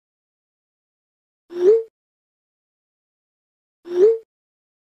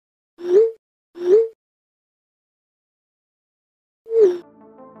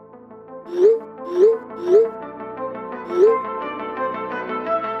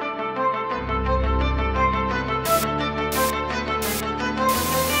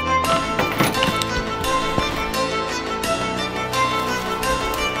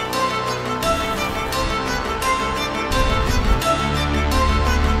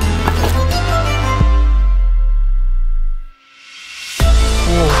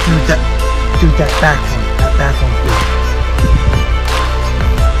Dude, that back one, dude.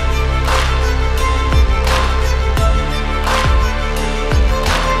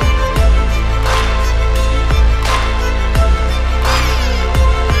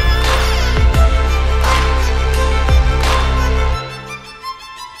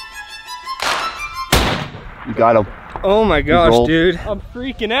 You got him. Oh my gosh, dude. I'm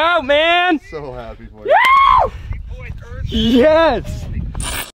freaking out, man. So happy for you. Yes.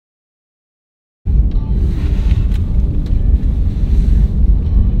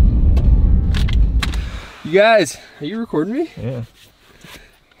 You guys, are you recording me? Yeah.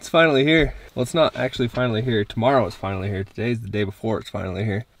 It's finally here. Well, it's not actually finally here. Tomorrow is finally here. Today's the day before it's finally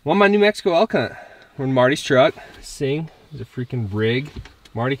here. I'm on my new Mexico Elk hunt. We're in Marty's truck. Sing is a freaking rig.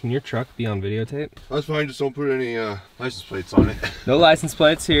 Marty, can your truck be on videotape? That's fine, just don't put any license plates on it. No license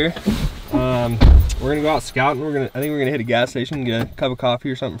plates here. We're gonna go out scouting. I think we're gonna hit a gas station and get a cup of coffee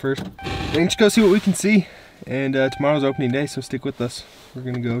or something first. Then just go see what we can see. And tomorrow's opening day, so stick with us. We're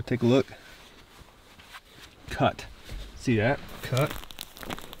gonna go take a look. Cut. See that? Cut.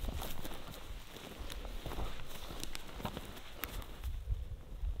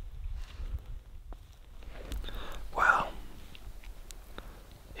 Wow.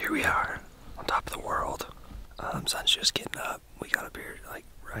 Here we are on top of the world. Sun's just getting up. We got up here like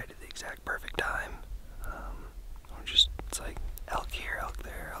right at the exact perfect time. It's like elk here, elk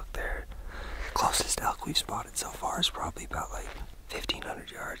there, elk there. Closest elk we've spotted so far is probably about like 1,500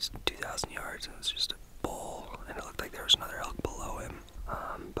 yards, 2,000 yards, and it's just a bull. And it looked like there was another elk below him.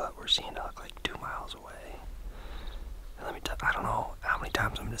 But we're seeing elk like 2 miles away. And let me tell you, I don't know how many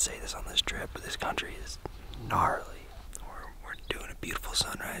times I'm going to say this on this trip, but this country is gnarly. We're doing a beautiful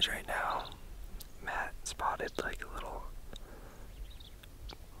sunrise right now. Matt spotted like a little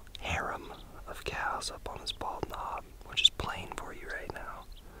harem of cows up on this bald knob, which is plain for you right now.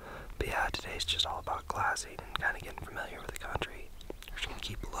 But yeah, today's just all about glassing and kind of getting familiar with the country. We're just gonna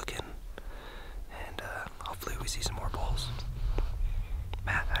keep looking, and hopefully we see some more bulls.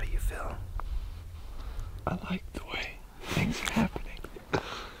 Matt, how do you feel? I like the way things are happening.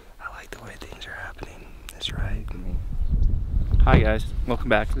 I like the way things are happening. That's right. Hi guys, welcome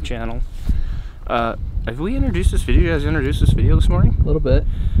back to the channel. Have we introduced this video? You guys introduced this video this morning? A little bit.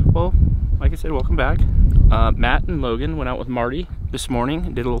 Well, like I said, welcome back. Matt and Logan went out with Marty this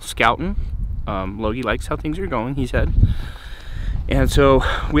morning, did a little scouting. Logie likes how things are going, he said. And so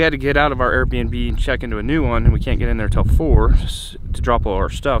we had to get out of our Airbnb and check into a new one, and we can't get in there till 4 to drop all our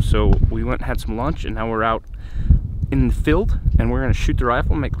stuff. So we went and had some lunch, and now we're out in the field, and we're gonna shoot the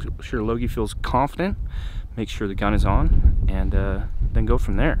rifle, make sure Logie feels confident, make sure the gun is on, and then go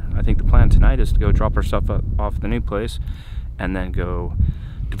from there. I think the plan tonight is to go drop our stuff off at the new place and then go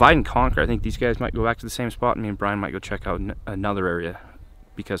divide and conquer. I think these guys might go back to the same spot, and me and Brian might go check out another area,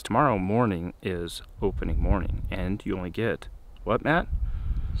 because tomorrow morning is opening morning, and you only get, what, Matt?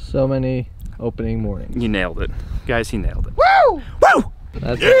 So many opening mornings. You nailed it. Guys, he nailed it. Woo! Woo!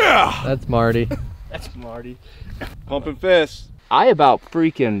 That's Marty. That's Marty. Pumping fists. I about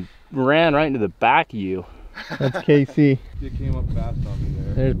freaking ran right into the back of you. That's KC. You came up fast on me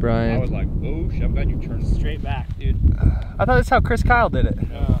there. There's Brian. I was like, oh shit, I'm glad you turned straight back, dude. I thought that's how Chris Kyle did it.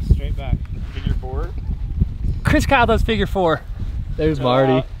 Straight back. Figure 4. Chris Kyle does figure 4. There's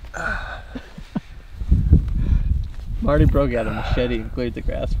Marty. Marty broke out a machete and cleared the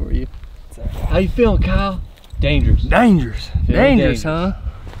grass for you. How you feeling, Kyle? Dangerous. Dangerous. Dangerous, huh?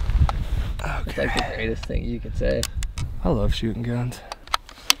 Okay. It's like the greatest thing you could say. I love shooting guns.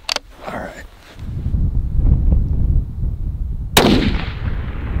 All right.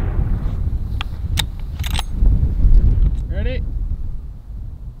 Ready?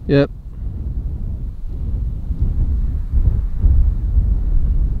 Yep.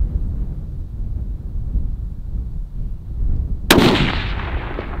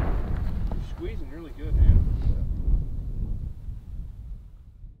 Squeezing really good, man.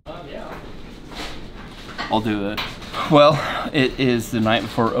 Yeah. I'll do it. Well, it is the night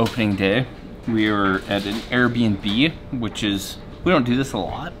before opening day. We are at an Airbnb, which is, we don't do this a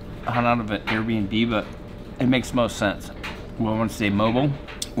lot, out of an Airbnb, but it makes most sense. We want to stay mobile.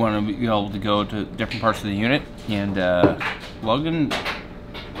 We want to be able to go to different parts of the unit. And Logan,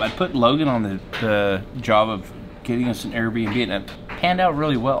 I put Logan on the job of getting us an Airbnb, and it panned out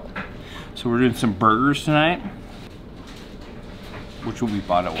really well. So we're doing some burgers tonight, which will be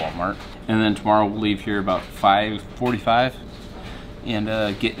bought at Walmart. And then tomorrow we'll leave here about 5:45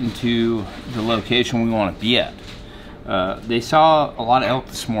 and get into the location we want to be at. They saw a lot of elk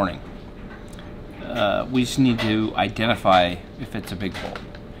this morning. We just need to identify if it's a big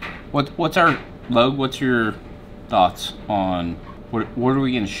bull. What's our Logue? What's your thoughts on What are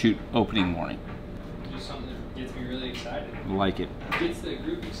we gonna shoot opening morning? Do something that gets me really excited. Like it. Gets the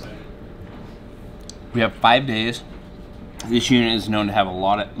group excited. We have 5 days. This unit is known to have a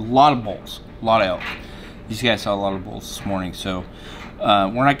lot of bulls, a lot of elk. These guys saw a lot of bulls this morning, so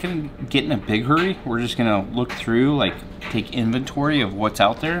we're not gonna get in a big hurry. We're just gonna look through, like take inventory of what's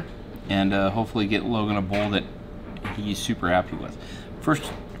out there, and hopefully get Logan a bull that he's super happy with.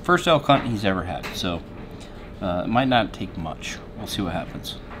 First elk hunt he's ever had, so it might not take much. We'll see what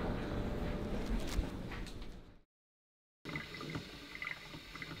happens.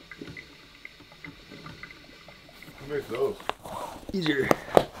 Who makes those? These are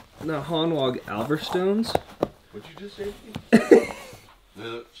the Hanwag Alverstones. What'd you just say? They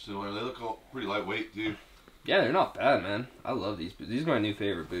look similar. They look all pretty lightweight too. Yeah, they're not bad, man. I love these boots. These are my new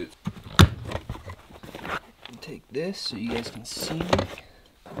favorite boots. Take this so you guys can see me.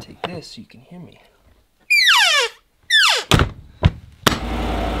 Take this so you can hear me.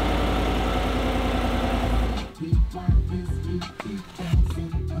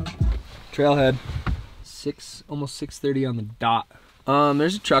 Trailhead. Almost 6:30 on the dot.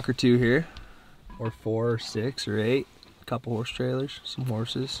 There's a truck or two here, or 4 or 6 or 8. A couple horse trailers, some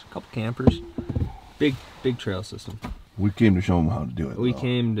horses, a couple campers. Big trail system. We came to show them how to do it. We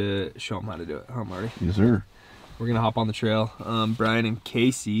came to show them how to do it, huh, Marty? Yes, sir. We're gonna hop on the trail. Brian and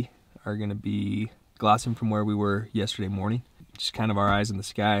Casey are gonna be glassing from where we were yesterday morning. Just kind of our eyes in the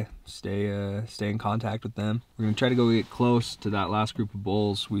sky. Stay in contact with them. We're gonna try to go get close to that last group of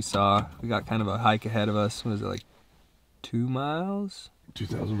bulls we saw. We got kind of a hike ahead of us. What is it, like 2 miles?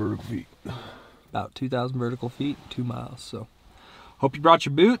 2,000 vertical feet. About 2,000 vertical feet, 2 miles. So hope you brought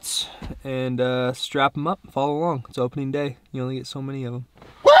your boots and strap them up and follow along. It's opening day. You only get so many of them.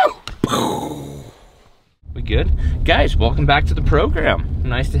 Woo! We good? Guys, welcome back to the program.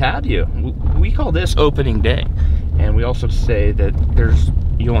 Nice to have you. We call this opening day. And we also say that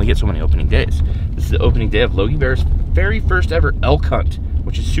you only get so many opening days. This is the opening day of Logie-Bear's very first ever elk hunt,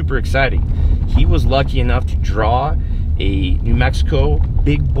 which is super exciting. He was lucky enough to draw a New Mexico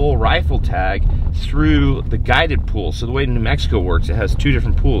big bull rifle tag through the guided pool. So the way New Mexico works, it has 2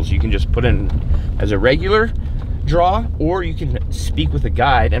 different pools. You can just put in as a regular draw, or you can speak with a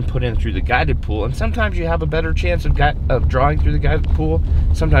guide and put in through the guided pool. And sometimes you have a better chance of drawing through the guided pool,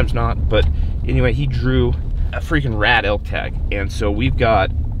 sometimes not. But anyway, he drew a freaking rad elk tag. And so we've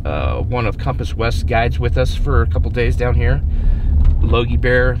got one of Compass West's guides with us for a couple days down here.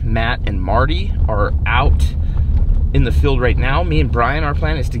 Logie-Bear, Matt, and Marty are out in the field right now. Me and Brian, our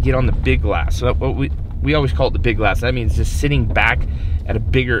plan is to get on the big glass. So what we always call it the big glass. That means just sitting back at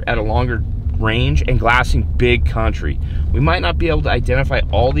a longer range and glassing big country. We might not be able to identify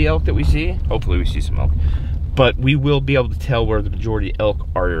all the elk that we see. Hopefully we see some elk, but we will be able to tell where the majority of elk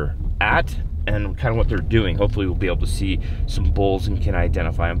are at and kind of what they're doing. Hopefully we'll be able to see some bulls and can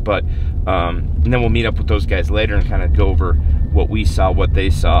identify them. But and then we'll meet up with those guys later and kind of go over what we saw, what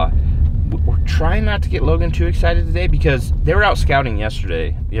they saw. We're trying not to get Logan too excited today because they were out scouting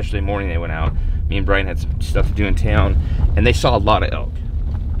yesterday. Yesterday morning they went out. Me and Brian had some stuff to do in town, and they saw a lot of elk.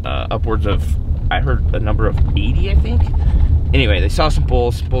 Upwards of, I heard a number of 80, I think. Anyway, they saw some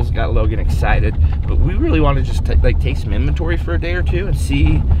bulls. Bulls got Logan excited, but we really want to just take some inventory for a day or two and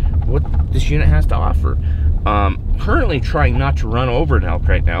see what this unit has to offer. Currently trying not to run over an elk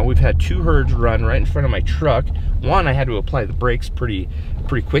right now. We've had 2 herds run right in front of my truck. One, I had to apply the brakes pretty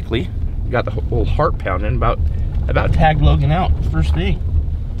quickly. Got the old heart pounding. About tagged Logan out first thing.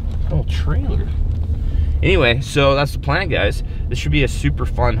 Oh, trailer. Anyway, so that's the plan, guys. This should be a super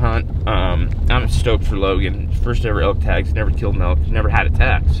fun hunt. I'm stoked for Logan. First ever elk tags. Never killed an elk. Never had a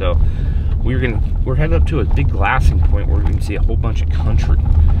tag. So we're headed up to a big glassing point where we're going to see a whole bunch of country.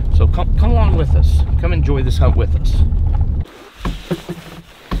 So come along with us. Come enjoy this hunt with us.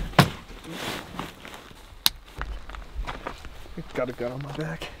 Got a gun on my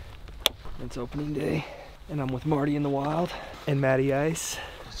back. It's opening day, and I'm with Marty in the wild and Matty Ice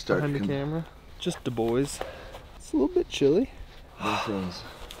behind the camera. Just the boys. It's a little bit chilly. Friends.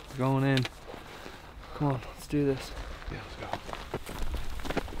 We're going in. Come on, let's do this. Yeah, let's go.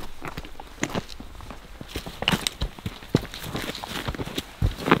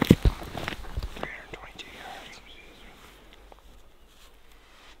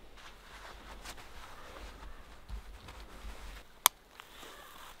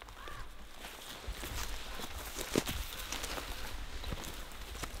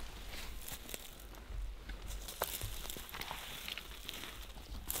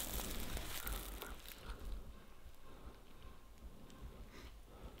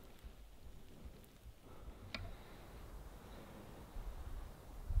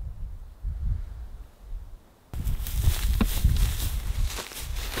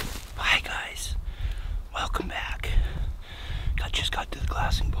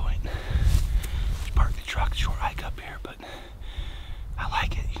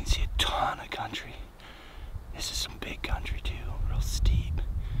 ton of country. This is some big country too, real steep,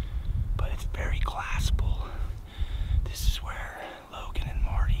 but it's very glassable. This is where Logan and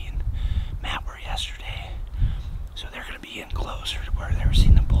Marty and Matt were yesterday. So they're gonna be in closer to where they were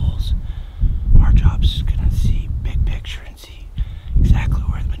seeing the bulls. Our job's gonna see big picture and see exactly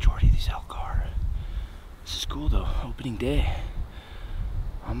where the majority of these elk are. This is cool though, opening day.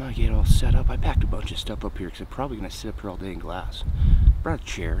 I'm gonna get all set up. I packed a bunch of stuff up here because I'm probably gonna sit up here all day in glass. Brought a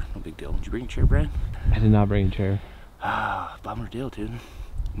chair, no big deal. Did you bring a chair, Brad? I did not bring a chair. Ah, bummer deal, dude.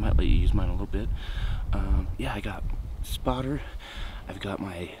 I might let you use mine a little bit. Yeah, I got spotter. I've got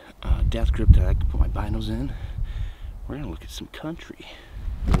my death grip that I can put my binos in. We're gonna look at some country.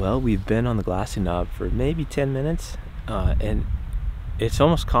 Well, we've been on the glassy knob for maybe 10 minutes, and it's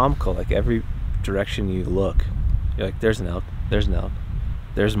almost comical. Like every direction you look, you're like, there's an elk, there's an elk,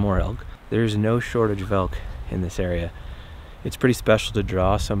 there's more elk. There's no shortage of elk in this area. It's pretty special to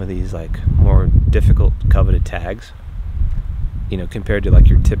draw some of these like more difficult coveted tags, you know, compared to like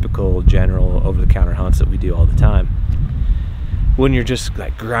your typical general over-the-counter hunts that we do all the time. When you're just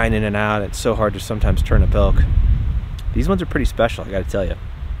like grinding it out, it's so hard to sometimes turn up elk. These ones are pretty special, I gotta tell you.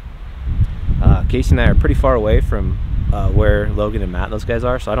 Casey and I are pretty far away from where Logan and Matt and those guys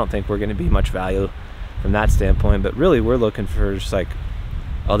are, so I don't think we're gonna be much value from that standpoint, but really we're looking for just like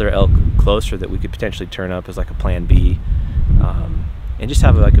other elk closer that we could potentially turn up as like a plan B, and just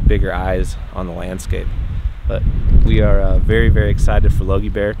have like a bigger eyes on the landscape. But we are very, very excited for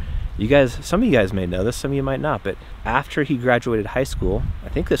Logie-Bear. You guys, some of you guys may know this, some of you might not, but after he graduated high school, I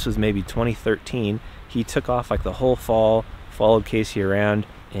think this was maybe 2013, he took off like the whole fall, followed Casey around,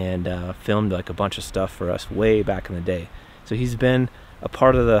 and filmed like a bunch of stuff for us way back in the day. So he's been a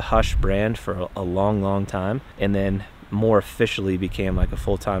part of the Hush brand for a long, long time, and then more officially became like a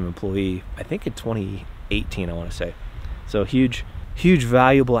full-time employee, I think in 2018, I want to say. So huge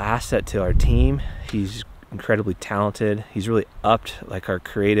valuable asset to our team. He's incredibly talented. He's really upped like our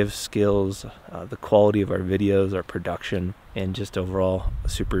creative skills, the quality of our videos, our production, and just overall a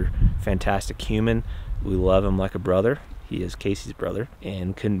super fantastic human. We love him like a brother. He is Casey's brother,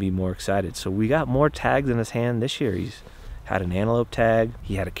 and couldn't be more excited. So we got more tags in his hand this year. He's had an antelope tag,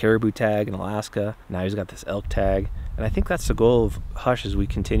 he had a caribou tag in Alaska, now he's got this elk tag. And I think that's the goal of Hush as we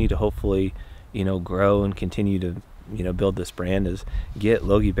continue to hopefully, you know, grow and continue to, you know, build this brand, is get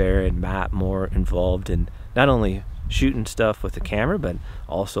Logie-Bear and Matt more involved in not only shooting stuff with the camera, but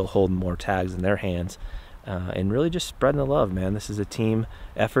also holding more tags in their hands, and really just spreading the love, man. This is a team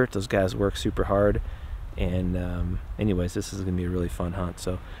effort. Those guys work super hard, and anyways, this is gonna be a really fun hunt.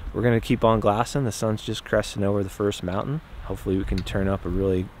 So we're gonna keep on glassing. The sun's just cresting over the first mountain. Hopefully we can turn up a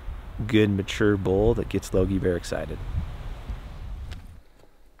really good mature bull that gets Logie-Bear excited.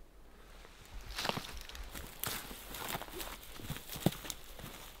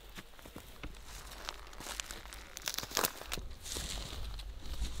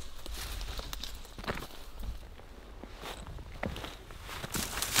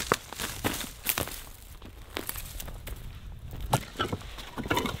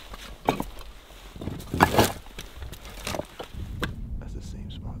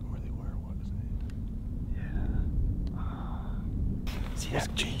 Let's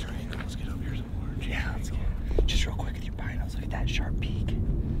change our angle. Let's get over here some more. Yeah, let's get. Just real quick with your binos. Look at that sharp peak.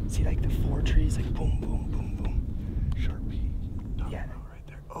 See like the 4 trees, like boom, boom, boom, boom. Sharp peak. Yeah. Right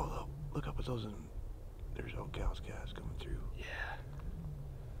there. Oh, look up at those, and there's Elk Gal's gas coming through. Yeah.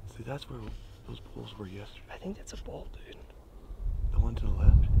 See, that's where those bulls were yesterday. I think that's a bull, dude. The one to the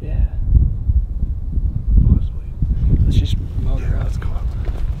left? Yeah. Oh, let's wait. Let's just motor Yeah, up. let's go up.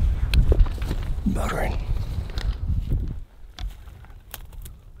 Motoring.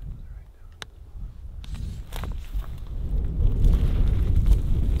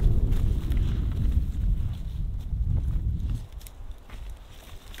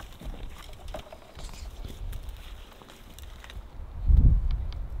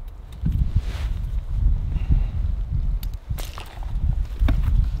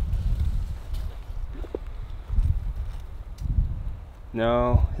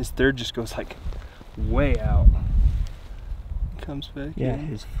 No, his third just goes like way out. Comes back. Yeah, in.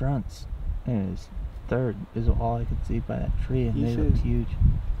 his fronts and his third is all I could see by that tree, and He they said- looked huge.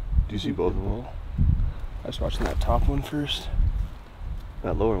 Do you see both of them? I was watching that top one first.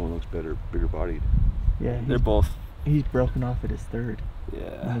 That lower one looks better, bigger bodied. Yeah, They're both. he's broken off at his third on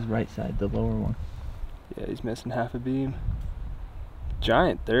Yeah. his right side, the lower one. Yeah, he's missing half a beam.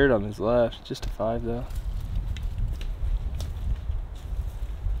 Giant third on his left. Just a 5 though.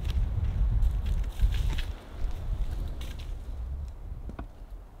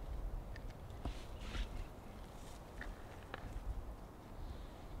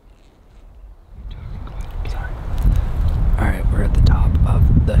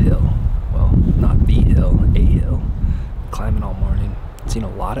 the hill. Well, not the hill, a hill. Climbing all morning. Seen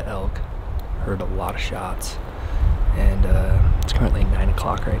a lot of elk. Heard a lot of shots. And it's currently 9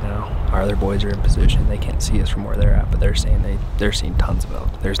 o'clock right now. Our other boys are in position. They can't see us from where they're at, but they're saying they're seeing tons of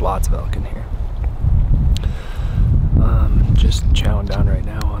elk. There's lots of elk in here. Just chowing down right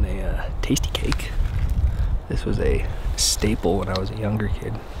now on a tasty cake. This was a staple when I was a younger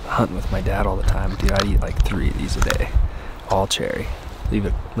kid, hunting with my dad all the time. Dude, I'd eat like 3 of these a day, all cherry. Leave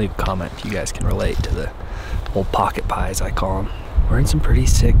a comment if you guys can relate to the old pocket pies, I call them. We're in some pretty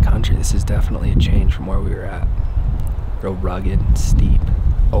sick country. This is definitely a change from where we were at. Real rugged, steep,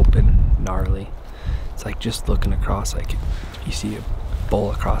 open, gnarly. It's like just looking across, like if you see a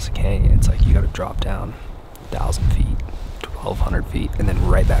bull across a canyon, it's like you gotta drop down 1,000 feet, 1,200 feet, and then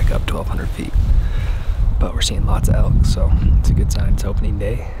right back up 1,200 feet. But we're seeing lots of elk, so it's a good sign. It's opening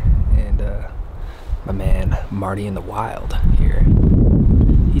day, and my man Marty in the Wild here,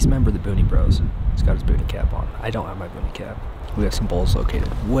 he's a member of the Booney Bros. He's got his boonie cap on. I don't have my boonie cap. We have some bulls located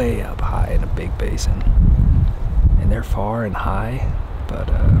way up high in a big basin, and they're far and high, but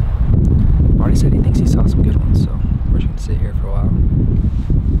Marty said he thinks he saw some good ones, so we're just gonna sit here for a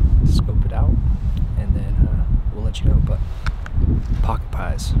while, scope it out, and then we'll let you know. But pocket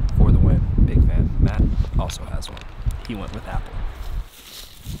pies for the win. Big fan. Matt also has one. He went with apple.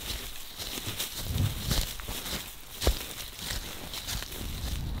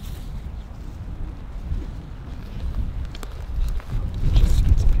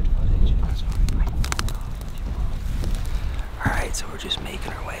 Alright, so we're just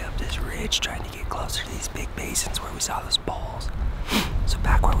making our way up this ridge, trying to get closer to these big basins where we saw those bulls. So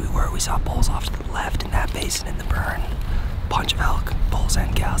back where we were, we saw bulls off to the left in that basin in the burn. Bunch of elk, bulls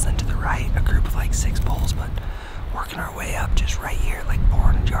and cows. Then to the right, a group of like 6 bulls, but working our way up just right here, like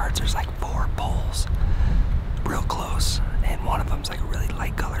 400 yards, there's like 4 bulls real close, and one of them's like a really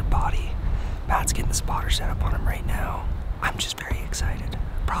light colored body. Matt's getting the spotter set up on him right now. I'm just very excited.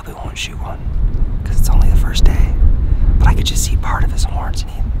 Probably won't shoot one because it's only the first day, but I could just see part of his horns,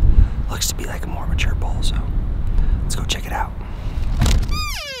 and he looks to be like a more mature bull, so let's go check it out.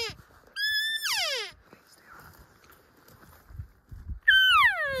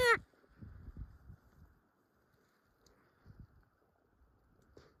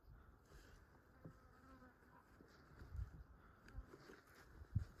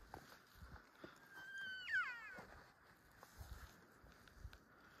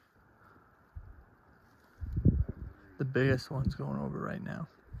 The biggest one's going over right now.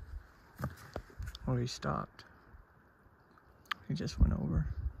 Where he stopped. He just went over.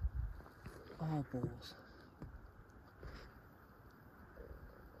 All bulls.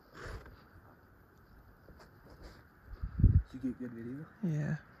 Did you get good video?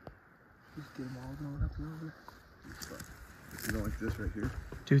 Yeah. Just get them all going up and over. You know, like this right here.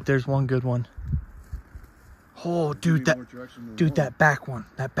 Dude, there's one good one. Oh, dude, that back one.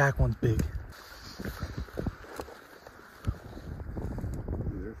 That back one's big.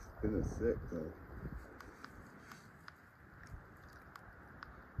 They're sick though.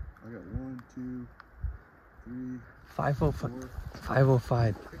 I got 1, 2, 3, 505. 4.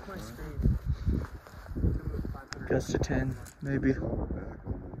 505. Goes to 10, maybe. Oh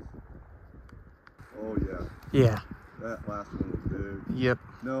yeah. Yeah. That last one was big. Yep.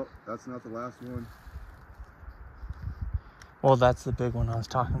 No, that's not the last one. Well, that's the big one I was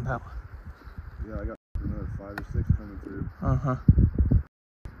talking about. Yeah, I got another 5 or 6 coming through. Uh-huh.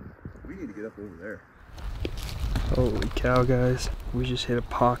 We need to get up over there. Holy cow, guys. We just hit a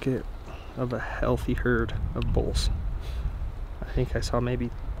pocket of a healthy herd of bulls. I think I saw maybe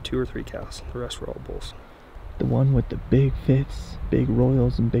 2 or 3 cows. The rest were all bulls. The one with the big fits, big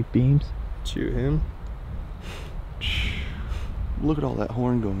royals, and big beams. Shoot him. Look at all that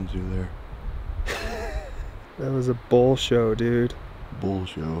horn going through there. That was a bull show, dude. Bull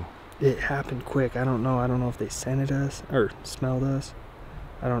show. It happened quick. I don't know if they scented us or smelled us.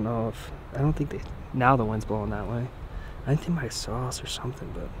 I don't think they, now the wind's blowing that way. I think they might have saw us or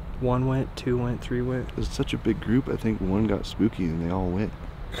something, but 1 went, 2 went, 3 went. It was such a big group, I think one got spooky and they all went.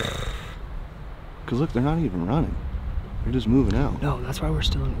 Cause look, they're not even running. They're just moving out. No, that's why we're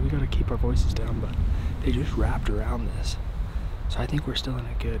still in, we gotta keep our voices down, but they just wrapped around this. So I think we're still in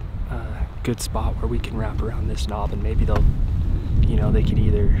a good spot where we can wrap around this knob, and maybe they'll, you know, they could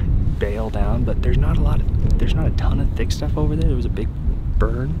either bail down, but there's not a ton of thick stuff over there. There was a big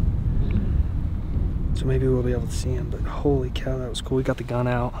burn. So maybe we'll be able to see him, but holy cow, that was cool. We got the gun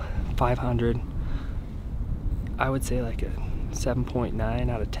out, 500. I would say like a 7.9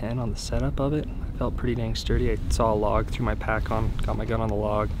 out of 10 on the setup of it. I felt pretty dang sturdy. I saw a log, threw my pack on, got my gun on the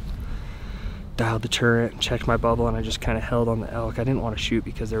log. dialed the turret, checked my bubble, and I just kind of held on the elk. I didn't want to shoot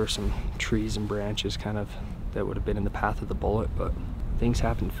because there were some trees and branches kind of that would have been in the path of the bullet, but things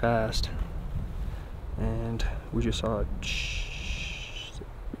happened fast. And we just saw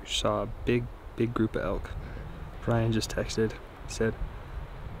a big group of elk. Brian just texted, said,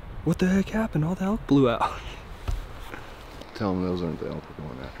 "What the heck happened? All the elk blew out." Tell them those aren't the elk we're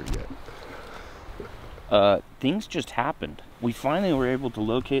going after yet. Things just happened. We finally were able to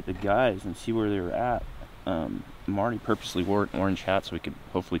locate the guys and see where they were at. Marty purposely wore an orange hat so we could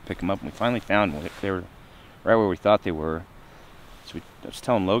hopefully pick them up, and we finally found them. They were right where we thought they were. So I was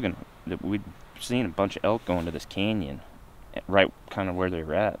telling Logan that we'd seen a bunch of elk going to this canyon, right kind of where they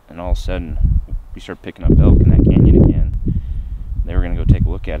were at, and all of a sudden we started picking up elk in that canyon again. They were going to go take a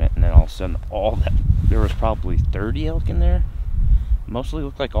look at it, and then all of a sudden there was probably 30 elk in there. Mostly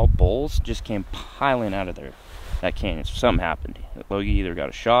looked like all bulls, just came piling out of that canyon. So something happened. Logie either got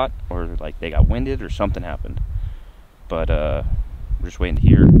a shot or like they got winded or something happened. But we're just waiting to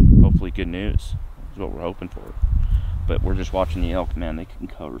hear. Hopefully good news is what we're hoping for. But we're just watching the elk, man. They can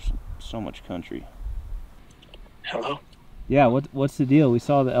cover so much country. Hello? Yeah, what's the deal? We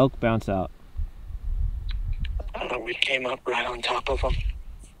saw the elk bounce out. We came up right on top of them.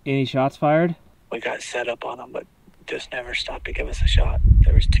 Any shots fired? We got set up on them, but just never stopped to give us a shot.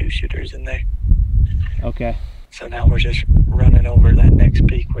 There was 2 shooters in there. Okay. So now we're just running over that next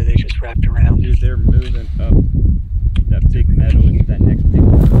peak where they just wrapped around. Dude, they're moving up that big meadow into that next big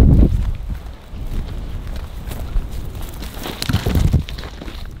meadow.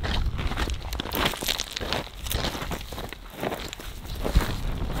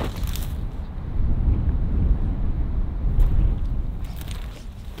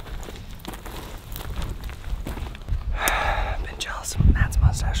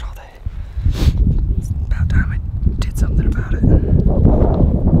 Mustache all day. It's about time I did something about it.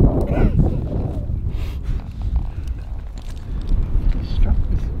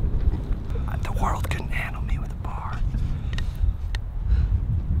 The world couldn't handle me with a bar.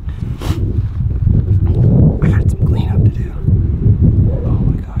 I got some cleanup to do. Oh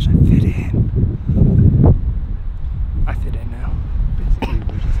my gosh, I fit in. I fit in now. Basically,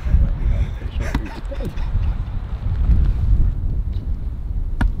 we're just kind of like, you gotta finish up your bed.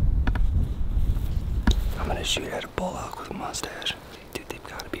 I'm gonna shoot at a bull elk with a mustache. Dude, they've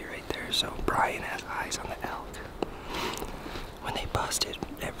gotta be right there. So Brian has eyes on the elk. When they busted,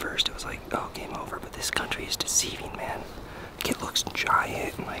 at first it was like, oh, game over. But this country is deceiving, man. It looks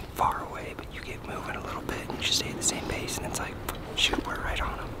giant and like far away, but you get moving a little bit and you just stay at the same pace, and it's like, shoot, we're right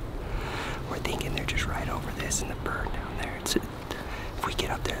on them. We're thinking they're just right over this and the bird down there. If we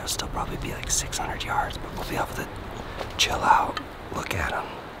get up there, it'll still probably be like 600 yards, but we'll be able to chill out, look at them,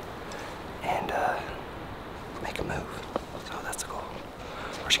 and make a move. So that's the goal.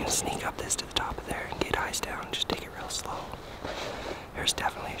 We're just gonna sneak up this to the top of there and get eyes down and just take it real slow. There's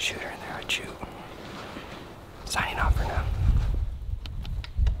definitely a shooter in there. I'd shoot. Signing off for now.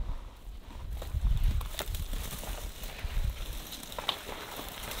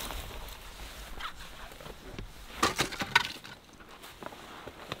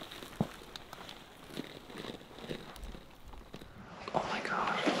 Oh my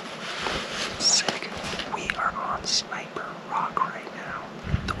god. Sick. We are on Sniper Rock right now.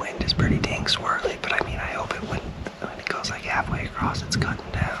 The wind is pretty dang swirly, but I mean, I hope when it goes like halfway across, it's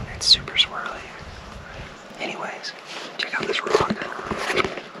cutting down. It's super swirly. Anyways, check out this rock.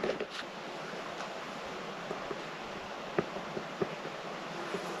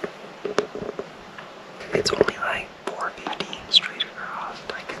 It's only like 415 straight across.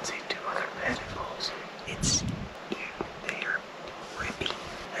 I can see 2 other vegetables. They are ripping.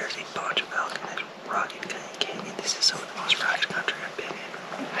 There's a bunch of elk in this rugged canyon. This is some of the most rugged country I've been in.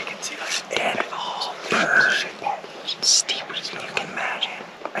 I can see like dead all birds. Steep as you can imagine.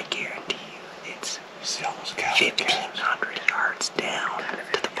 I guarantee you it's 1,500 yards down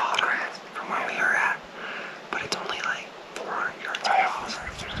to the bottom from where we are at. But it's only like 400 yards across.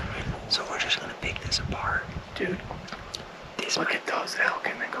 So we're just gonna pick this apart. Dude, look at those elk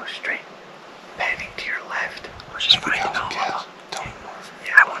and then go straight panning to your left. We're just finding all of them.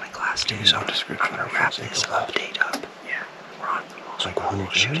 Yeah, I want a glass too, so I'm gonna wrap this update up. Yeah. We're on the most horrible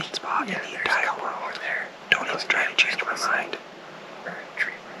shooting spot in the entire world. There. Don't even try to change my mind.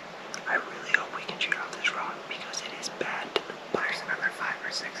 I really hope we can shoot off this rock because it is bad to the bone. There's another 5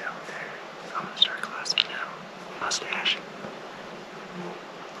 or 6 out there. I'm gonna start glassing now. Mustache.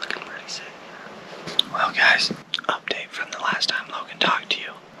 Looking pretty sick. Well, guys, update from the last time Logan talked to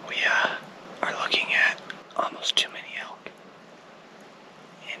you. We are looking at almost too many elk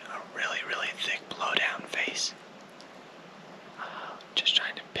in a really, really thick blowdown face. Just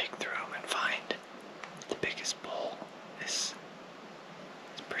trying to pick through them and find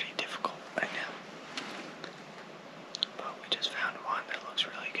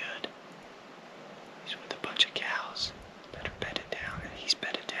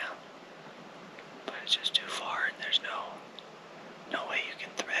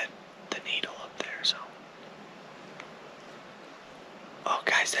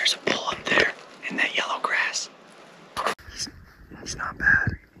not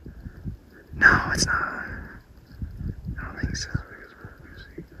bad. No, it's not. I don't think so.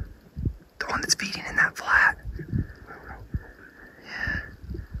 The one that's feeding in that flat. Yeah.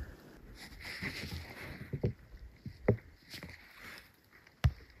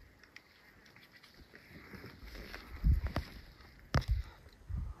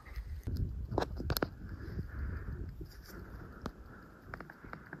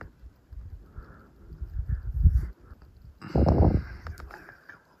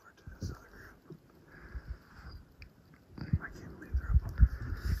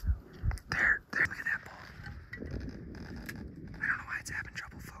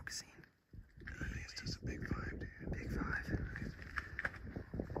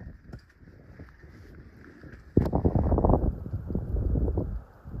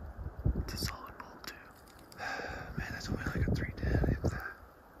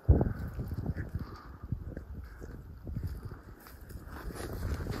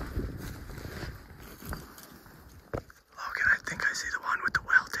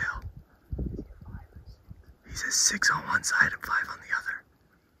 He says 6 on one side and 5 on the other.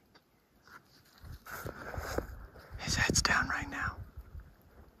 His head's down right now.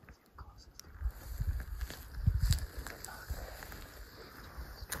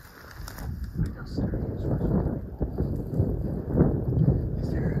 Is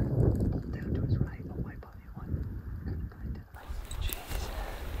there a bolt down to his right? I'll wipe on the one. Jeez.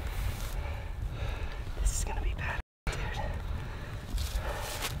 This is gonna be bad, dude.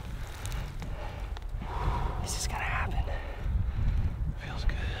 This is gonna happen. Feels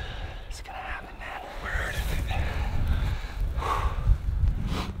good. It's gonna happen, man. We're hurting it.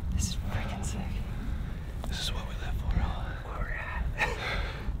 This is freaking sick. This is what we live for, huh? Where we're at.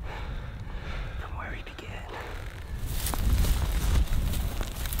 From where we begin.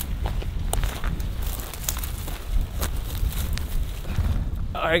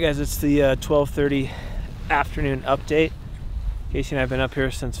 Alright guys, it's the 12:30 afternoon update. Casey and I have been up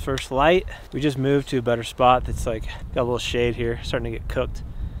here since first light. We just moved to a better spot that's like got a little shade here, starting to get cooked.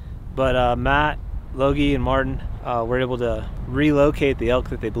 But Matt, Logie, and Martin were able to relocate the elk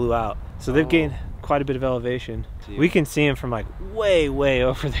that they blew out. So they've gained quite a bit of elevation. We can see them from like way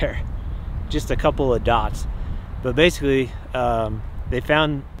over there. Just a couple of dots. But basically, they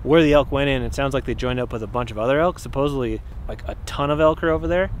found where the elk went in. It sounds like they joined up with a bunch of other elk. Supposedly like a ton of elk are over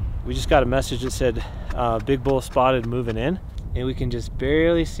there. We just got a message that said big bull spotted moving in. And we can just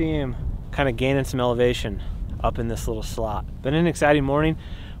barely see him kind of gaining some elevation up in this little slot. Been an exciting morning.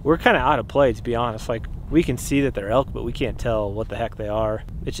 We're kind of out of play, to be honest. Like, we can see that they're elk, but we can't tell what the heck they are.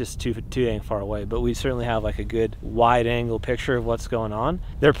 It's just too dang far away. But we certainly have like a good wide angle picture of what's going on.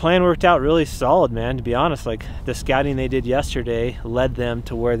 Their plan worked out really solid, man, to be honest. Like, the scouting they did yesterday led them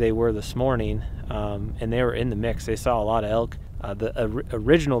to where they were this morning, and they were in the mix. They saw a lot of elk. The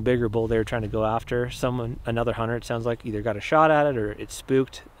original bigger bull they were trying to go after, another hunter, it sounds like, either got a shot at it or it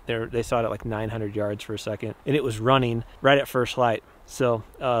spooked. They saw it at like 900 yards for a second, and it was running right at first light. So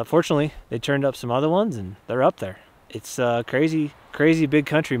fortunately, they turned up some other ones, and they're up there. It's crazy big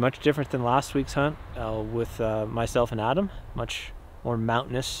country, much different than last week's hunt with myself and Adam. Much more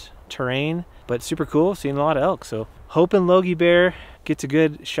mountainous terrain, but super cool, seeing a lot of elk. So hoping Logie-Bear gets a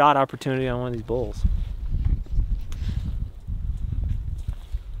good shot opportunity on one of these bulls.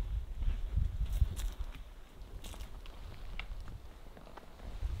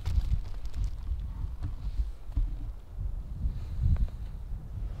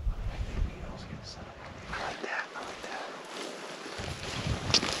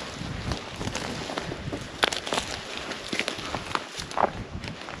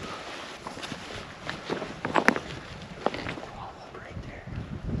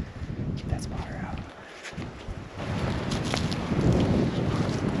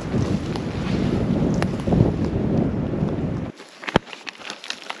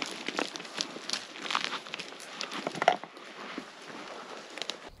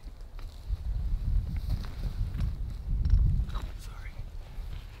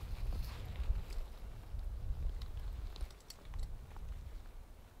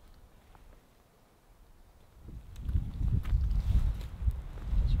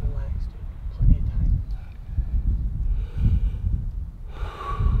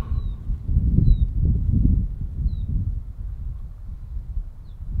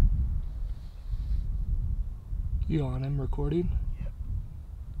 You on? I'm recording? Yep.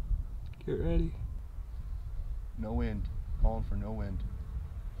 Get ready. No wind. Calling for no wind.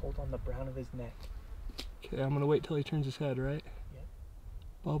 Hold on the brown of his neck. Okay, I'm gonna wait till he turns his head, right? Yep.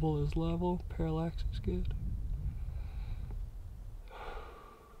 Bubble is level, parallax is good.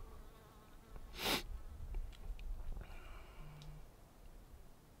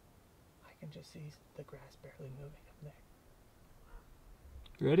 can just see the grass barely moving up there.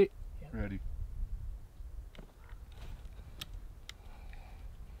 You ready? Yep. Ready.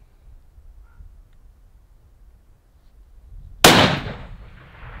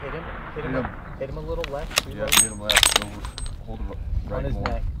 Hit him a little left. Yeah, hit him left. Hold him right on his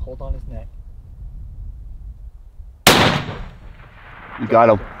neck. Hold on his neck. You got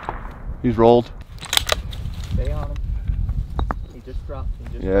him. He's rolled. Stay on him. He just dropped.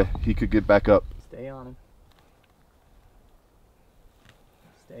 He could get back up. Stay on him.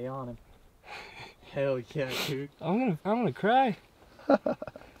 Stay on him. Hell yeah, dude. I'm gonna cry.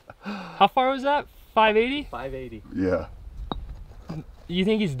 How far was that? 580? 580. Yeah. You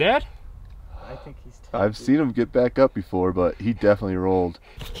think he's dead? I think he's dead. I've seen him get back up before, but he definitely rolled.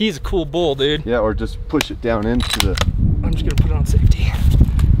 He's a cool bull, dude. Yeah, or just push it down into the... I'm just gonna put it on safety.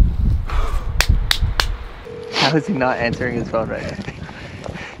 How is he not answering his phone right now?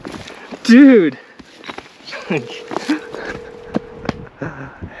 Dude!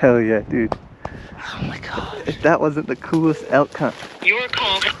 Hell yeah, dude. Oh my god. If that wasn't the coolest elk hunt. Your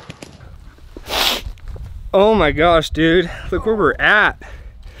call. Oh my gosh, dude. Look where we're at.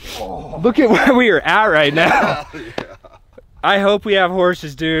 Oh. Look at where we are at right now. Yeah. I hope we have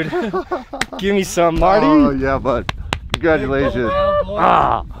horses, dude. Give me some, Marty. Oh yeah, bud. Congratulations.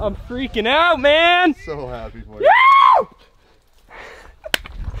 Ah, I'm freaking out, man. So happy for you.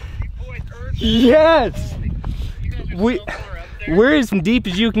 Yes. We're as deep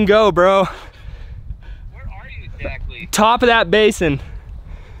as you can go, bro. Where are you exactly? Top of that basin.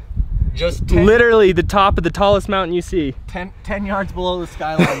 Just 10, literally the top of the tallest mountain you see. 10 yards below the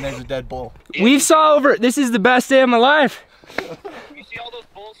skyline, there's a dead bull. We saw over, this is the best day of my life. You see all those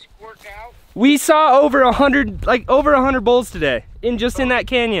bulls squirt out? We saw over 100, like over 100 bulls today, in that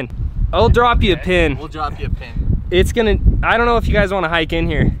canyon. I'll drop you a pin. We'll drop you a pin. It's gonna, I don't know if you guys want to hike in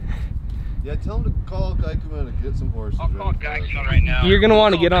here. Yeah, tell him to call Geico and get some horses. I'll call Geico right now. You're gonna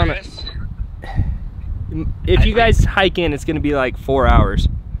want to get on it. If you guys hike in, it's gonna be like 4 hours.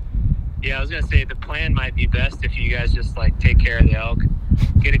 Yeah, I was gonna say the plan might be best if you guys just like take care of the elk,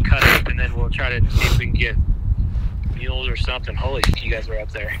 get it cut up, and then we'll try to see if we can get mules or something. Holy shit, you guys are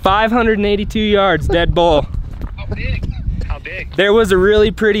up there. 582 yards, dead bull. How big? How big? There was a really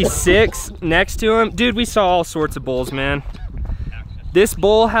pretty 6 next to him. Dude, we saw all sorts of bulls, man. This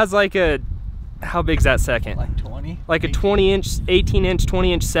bull has like a, how big's that second? Like 20? Like a 20-inch, 18-inch,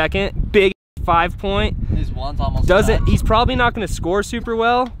 20-inch second. Big 5-point. His one's almost doesn't, he's probably not gonna score super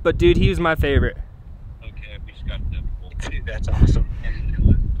well, but dude, he was my favorite. Okay, we just got the bull. That's awesome.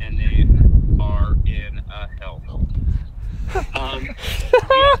 And they are in a hell.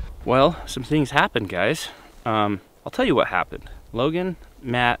 Well, some things happened, guys. I'll tell you what happened. Logan,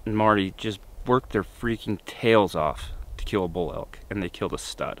 Matt, and Marty just worked their freaking tails off to kill a bull elk, and they killed a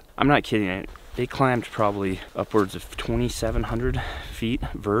stud. I'm not kidding. They climbed probably upwards of 2,700 feet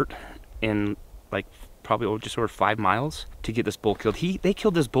vert in like probably just over 5 miles to get this bull killed. They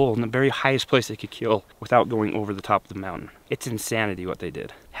killed this bull in the very highest place they could kill without going over the top of the mountain. It's insanity what they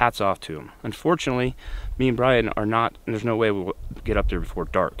did. Hats off to them. Unfortunately, me and Brian are not, and there's no way we'll get up there before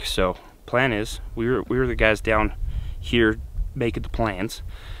dark. So plan is, we were the guys down here making the plans.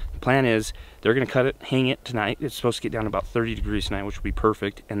 The plan is they're gonna cut it, hang it tonight. It's supposed to get down to about 30 degrees tonight, which would be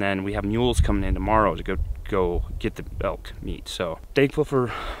perfect. And then we have mules coming in tomorrow to go get the elk meat. So thankful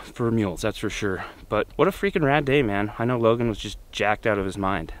for mules, that's for sure. But what a freaking rad day, man. I know Logan was just jacked out of his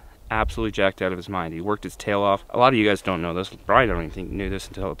mind. Absolutely jacked out of his mind. He worked his tail off. A lot of you guys don't know this. Probably don't even think knew this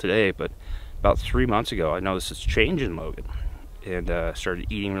until today, but about 3 months ago, I noticed this change in Logan. And started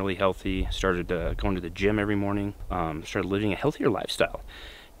eating really healthy, started going to the gym every morning, started living a healthier lifestyle.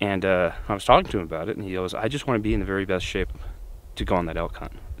 And I was talking to him about it, and he goes, I just want to be in the very best shape to go on that elk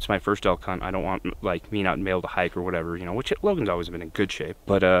hunt. It's my first elk hunt. I don't want like me not being able to hike or whatever, you know, which Logan's always been in good shape.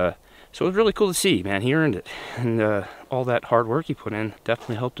 But so it was really cool to see, man. He earned it. And all that hard work he put in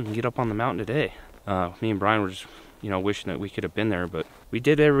definitely helped him get up on the mountain today. Me and Brian were just, you know, wishing that we could have been there, but we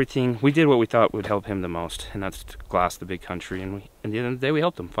did everything. We did what we thought would help him the most, and that's to glass the big country. And at the end of the day, we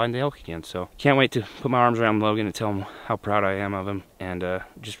helped him find the elk again. So can't wait to put my arms around Logan and tell him how proud I am of him, and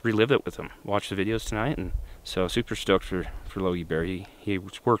just relive it with him. Watch the videos tonight, and so super stoked for Logie-Bear. He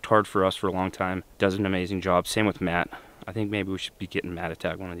worked hard for us for a long time, does an amazing job. Same with Matt. I think maybe we should be getting Matt a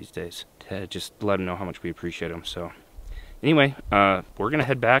tag one of these days to just let him know how much we appreciate him. So anyway, we're gonna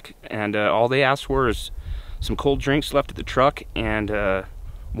head back, and all they asked for is some cold drinks left at the truck and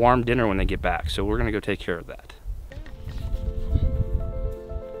warm dinner when they get back. So we're gonna go take care of that.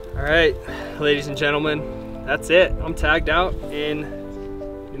 All right, ladies and gentlemen, that's it. I'm tagged out in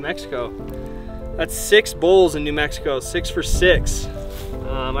New Mexico. That's 6 bulls in New Mexico, 6 for 6.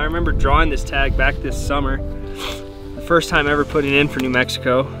 I remember drawing this tag back this summer, the first time ever putting in for New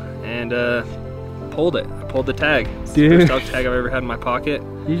Mexico, and pulled it. I pulled the tag. It's the first elk tag I've ever had in my pocket.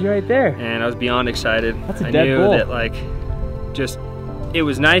 He's right there. And I was beyond excited. That's a I dead knew bull. that, like, just, it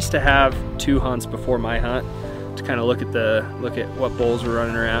was nice to have 2 hunts before my hunt to kind of look at what bulls were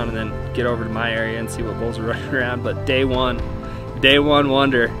running around, and then get over to my area and see what bulls were running around. But day one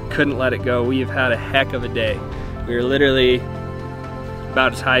wonder, couldn't let it go. We have had a heck of a day. We were literally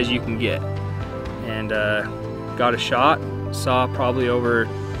about as high as you can get, and got a shot. Saw probably over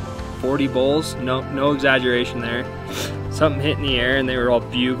 40 bulls, no exaggeration there. Something hit in the air and they were all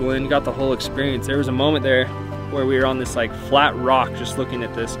bugling. Got the whole experience. There was a moment there where we were on this like flat rock just looking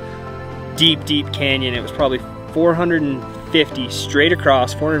at this deep canyon. It was probably 450 straight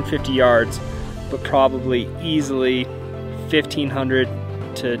across, 450 yards, but probably easily 1,500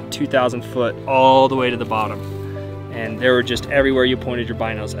 to 2,000 foot all the way to the bottom. And there were just everywhere you pointed your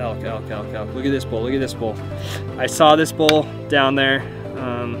binos, elk, elk, elk, elk. Look at this bull, look at this bull. I saw this bull down there.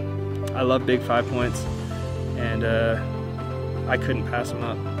 I love big 5 points, and I couldn't pass him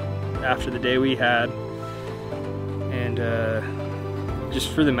up after the day we had, and just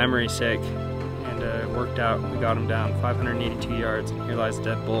for the memory's sake, and it worked out. We got him down 582 yards, and here lies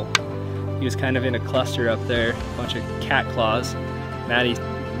the dead bull. He was kind of in a cluster up there, a bunch of cat claws. Maddie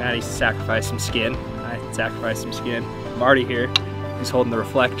sacrificed some skin. I sacrificed some skin. Marty here, who's holding the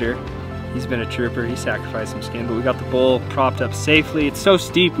reflector, he's been a trooper. He sacrificed some skin, but we got the bull propped up safely. It's so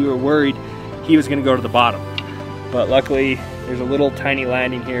steep, we were worried he was gonna go to the bottom. But luckily, there's a little tiny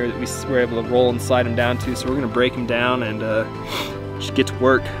landing here that we were able to roll and slide him down to, so we're gonna break him down and just get to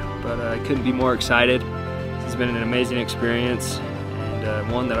work. But I couldn't be more excited. This has been an amazing experience,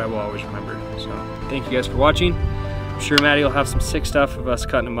 and one that I will always remember. So thank you guys for watching. I'm sure Maddie will have some sick stuff of us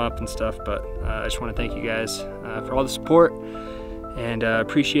cutting them up and stuff, but I just want to thank you guys for all the support and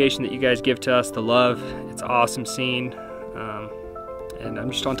appreciation that you guys give to us, the love. It's awesome seeing, and I'm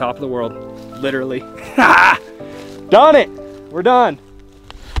just on top of the world, literally. Done it! We're done.